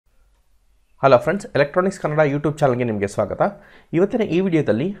Hello friends, electronics Kannada YouTube ಚಾನಲ್ಗೆ ನಿಮಗೆ ಸ್ವಾಗತ. ಇವತ್ತಿನ ಈ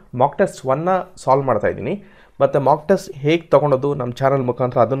ವಿಡಿಯೋದಲ್ಲಿ ಮಾಕ್ ಟೆಸ್ಟ್ 1ನ ಸಾಲ್ವ್ ಮಾಡ್ತಾ ಇದ್ದೀನಿ. ಮತ್ತು ಮಾಕ್ ಟೆಸ್ಟ್ ಹೇಗೆ ತೊಗೊಳೋದು ನಮ್ಮ ಚಾನಲ್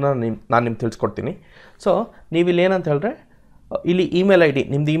ಮುಖಾಂತರ ಅದನ್ನು ನಾನು ನಿಮ್ಗೆ ತಿಳಿಸ್ಕೊಡ್ತೀನಿ. ಸೊ ನೀವಿಲ್ಲಿ ಏನಂತ ಹೇಳಿದ್ರೆ, ಇಲ್ಲಿ ಇಮೇಲ್ ಐ ಡಿ,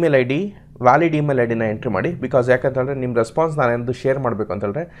 ನಿಮ್ಮದು email I D valid email I ಡಿನ entry ಮಾಡಿ. ಬಿಕಾಸ್ ಯಾಕಂತೇಳಿದ್ರೆ ನಿಮ್ಮ ರೆಸ್ಪಾನ್ಸ್ ನಾನೇನಾದರೂ ಶೇರ್ ಮಾಡಬೇಕು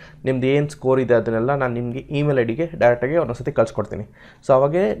ಅಂತೇಳಿದ್ರೆ ನಿಮ್ದು ಏನು ಸ್ಕೋರ್ ಇದೆ ಅದನ್ನೆಲ್ಲ ನಾನು ನಿಮಗೆ ಇಮೇಲ್ ಐ ಡಿಗೆ ಡೈರೆಕ್ಟಾಗಿ ಒಂದೊಂದ್ಸತಿ ಕಳಿಸ್ಕೊಡ್ತೀನಿ. ಸೊ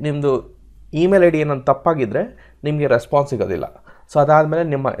ಅವಾಗೆ ನಿಮ್ಮದು ಇಮೇಲ್ ಐ ಡಿ ಏನೊಂದು ತಪ್ಪಾಗಿದ್ದರೆ ನಿಮಗೆ ರೆಸ್ಪಾನ್ಸ್ ಸಿಗೋದಿಲ್ಲ. ಸೊ ಅದಾದಮೇಲೆ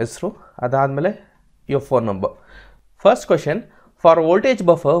ನಿಮ್ಮ ಹೆಸರು, ಅದಾದಮೇಲೆ your phone number. First question, for voltage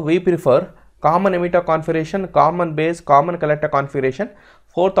buffer we prefer common emitter configuration, common base, common collector configuration.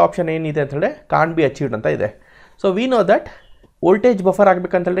 Fourth option ಏನಿದೆ ಅಂತ ಹೇಳಿದ್ರೆ can't be achieved ಅಂತ ಇದೆ. So we know that voltage buffer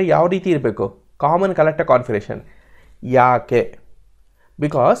ಆಗಬೇಕಂತ ಹೇಳಿದ್ರೆ ಯಾವ ರೀತಿ ಇರಬೇಕು? Common collector configuration. ಯಾಕೆ?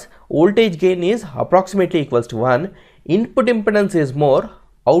 Because voltage gain is approximately equals to 1, input impedance is more,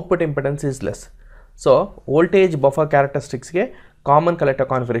 output impedance is less. So voltage buffer characteristicsಗೆ common collector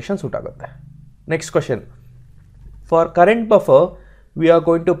configuration suit ಆಗುತ್ತೆ. Next question, for current buffer we are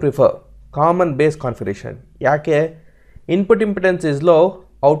going to prefer common base configuration. ಯಾಕೆ? Input impedance is low,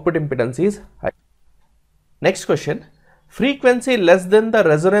 output impedance is high. Next question, frequency less than the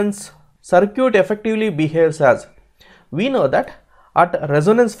resonance circuit effectively behaves as. We know that at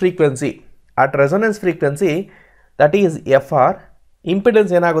resonance frequency that is FR,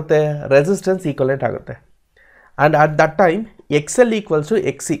 impedance ಏನಾಗುತ್ತೆ? resistance equivalent ಆಗುತ್ತೆ. And at that time XL equals to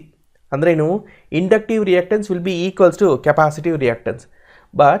XC. ಅಂದ್ರೇನು? Inductive reactance will be equals to capacitive reactance.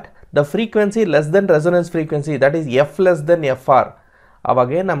 But the frequency less than resonance frequency, that is F less than F R.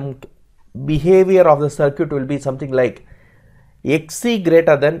 ಅವಾಗೆ ನಮ್ಮ behaviour of the circuit will be something like X C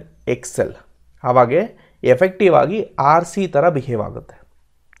greater than X L. ಅವಾಗೆ effective ಆಗಿ R C ಥರ behave ಆಗುತ್ತೆ.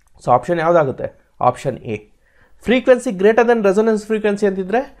 So option ಯಾವುದಾಗುತ್ತೆ? Option A. Frequency greater than resonance frequency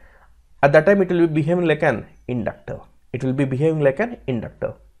ಅಂತಿದ್ರೆ at that time it will be behaving like an inductor.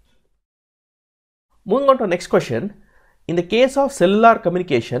 Moving on to next question. In the case of cellular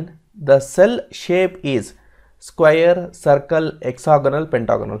communication, the cell shape is square, circle, hexagonal,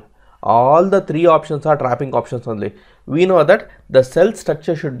 pentagonal. All the three options are trapping options only. We know that the cell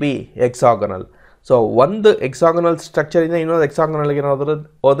structure should be hexagonal. So one hexagonal structure is ಇನ್ನೊಂದು hexagonal ಗೆ ಏನಾದರೂ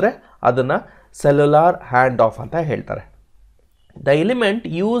ಹೋದ್ರೆ ಅದನ್ನ cellular handoff ಅಂತ ಹೇಳ್ತಾರೆ. The element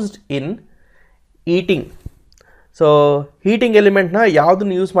used in heating. So heating ಎಲಿಮೆಂಟ್ನ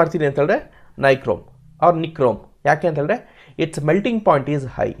ಯಾವುದನ್ನು use ಮಾಡ್ತೀನಿ ಅಂತ ಹೇಳಿದ್ರೆ ನೈಕ್ರೋಮ್ ಆರ್ ನಿಕ್ರೋಮ್. ಯಾಕೆ ಅಂತ ಹೇಳಿದ್ರೆ it's melting point is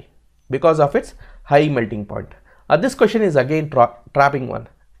high, because of it's high melting point. This question is again trapping one.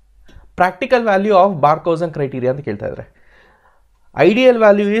 Practical value of ಬಾರ್ಕೋಸನ್ criteria ಅಂತ ಕೇಳ್ತಾ ಇದ್ದಾರೆ. Ideal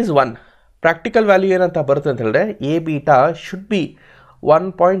value is 1. Practical value ಏನಂತ ಬರುತ್ತೆ ಅಂತ ಹೇಳಿದ್ರೆ A beta should be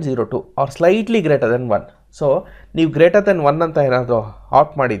 1.02 R slightly greater than 1. So ನೀವು greater than 1 ಅಂತ ಏನಾದರೂ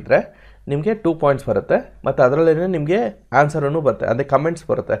ಆಪ್ಟ್ ಮಾಡಿದರೆ ನಿಮಗೆ 2 ಪಾಯಿಂಟ್ಸ್ ಬರುತ್ತೆ. ಮತ್ತು ಅದರಲ್ಲೇ ನಿಮಗೆ ಆನ್ಸರನ್ನು ಬರುತ್ತೆ, ಅದೇ ಕಮೆಂಟ್ಸ್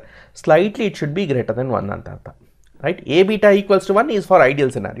ಬರುತ್ತೆ. Slightly it should be greater than 1 ಅಂತ ಅರ್ಥ, right? A beta equals to 1 is for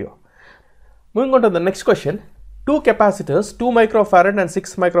ideal scenario. Moving on to the next question. 2 capacitors 2 microfarad and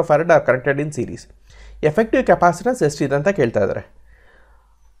 6 microfarad are connected in series. Effective capacitance ಎಷ್ಟಿದೆ ಅಂತ ಕೇಳ್ತಾ ಇದ್ದಾರೆ.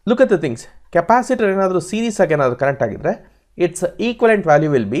 Look at the things. Capacitor ಏನಾದರೂ series ಆಗಿ ಏನಾದರೂ connect ಆಗಿದ್ರೆ its equivalent value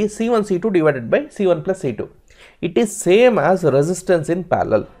will be C1 C2 divided by C1 plus C2. It is same as resistance in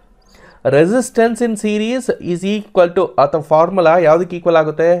parallel. Resistance in series is equal to ಅಥವಾ formula ಯಾವುದಕ್ಕೆ equal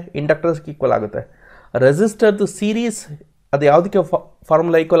ಆಗುತ್ತೆ? ಇಂಡಕ್ಟರ್ಸ್ಗೆ equal ಆಗುತ್ತೆ. ರೆಸಿಸ್ಟರ್ದು series ಅದು ಯಾವುದಕ್ಕೆ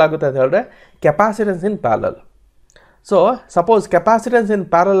formula equal ಆಗುತ್ತೆ ಅಂತ ಹೇಳಿದ್ರೆ capacitance in parallel. So suppose capacitance in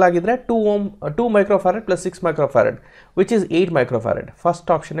parallel ಆಗಿದ್ರೆ 2 microfarad plus 6 microfarad which is 8 microfarad.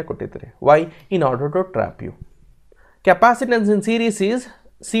 First ಆಪ್ಷನ್ನೇ ಕೊಟ್ಟಿದ್ದೀರಿ. Y? In order to trap you. Capacitance in series is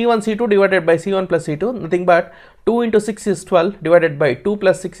C1 C2 divided by C1 plus C2, nothing but 2 into 6 is 12 divided by 2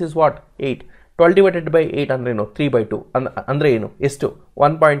 plus 6 is what? 8. 12 divided by 8 ಅಂದ್ರೆ ಏನು? 3 by 2 ಅಂದರೆ ಏನು? ಎಷ್ಟು?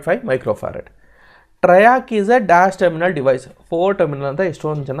 1.5 microfarad. Triac is a dash terminal device. 4 terminal ಅಂತ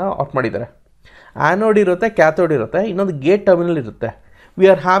ಎಷ್ಟೊಂದು ಜನ of ಮಾಡಿದ್ದಾರೆ. Anode ಇರುತ್ತೆ, ಕ್ಯಾಥೋಡ್ ಇರುತ್ತೆ, ಇನ್ನೊಂದು ಗೇಟ್ ಟರ್ಮಿನಲ್ ಇರುತ್ತೆ. We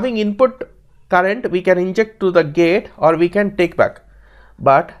are having input current, we can inject to the gate R we can take back,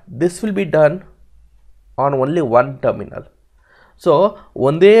 but this will be done on only 1 terminal. So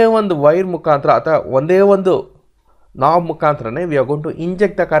ಒಂದೇ ಒಂದು ವೈರ್ ಮುಖಾಂತರ ಅಥವಾ ಒಂದೇ ಒಂದು knob ಮುಖಾಂತರನೇ we are going to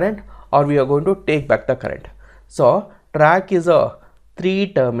inject the current R we are going to take back the current. So track is a 3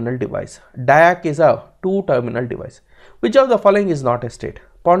 terminal device. Diac is a 2 terminal device. Which of the following is not a state?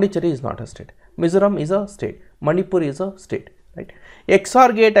 Pondicherry is not a state. Mizoram is a state. Manipur is a state. Right? XOR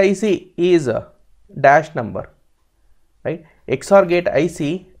gate IC is a dash number. Right? XOR gate IC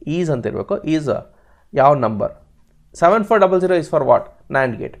is ಅಂತಿರಬೇಕು. is a ಯಾವ number? 7400 is for what?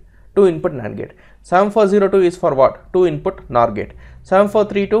 NAND gate. 2 input NAND gate. 7402 is for what? 2 input NOR gate.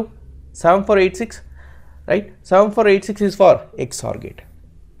 7432, 7486, right? 7486 is for XOR gate.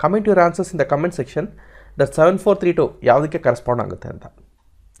 Comment your answers in the comment section that 7432 ಯಾವುದಕ್ಕೆ correspond ಆಗುತ್ತೆ ಅಂತ.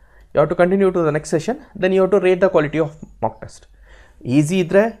 You have to continue to the next session, then you have to rate the quality of mock test. Easy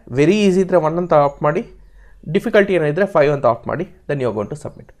ಇದ್ದರೆ, very easy ಇದ್ದರೆ 1 ಅಂತ of ಮಾಡಿ, difficulty ಏನಿದ್ರೆ 5 ಅಂತ of ಮಾಡಿ, then you are going to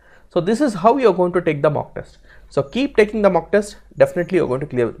submit. So this is how you are going to take the mock test. So keep taking the mock test, definitely you are going to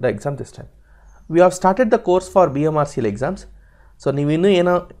clear the exam this time. We have started the course for BMRCL exams. So ನೀವು ಇನ್ನೂ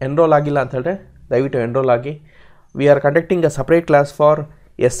ಏನೋ enrol ಆಗಿಲ್ಲ ಅಂತ ಹೇಳಿದ್ರೆ ದಯವಿಟ್ಟು enrol ಆಗಿ. We are conducting a separate class for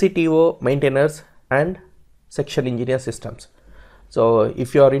SCTO maintainers and section engineer systems. So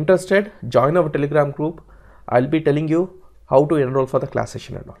if you are interested, join our Telegram group. I'll be telling you how to enroll for the class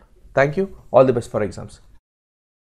session and all. Thank you. All the best for exams.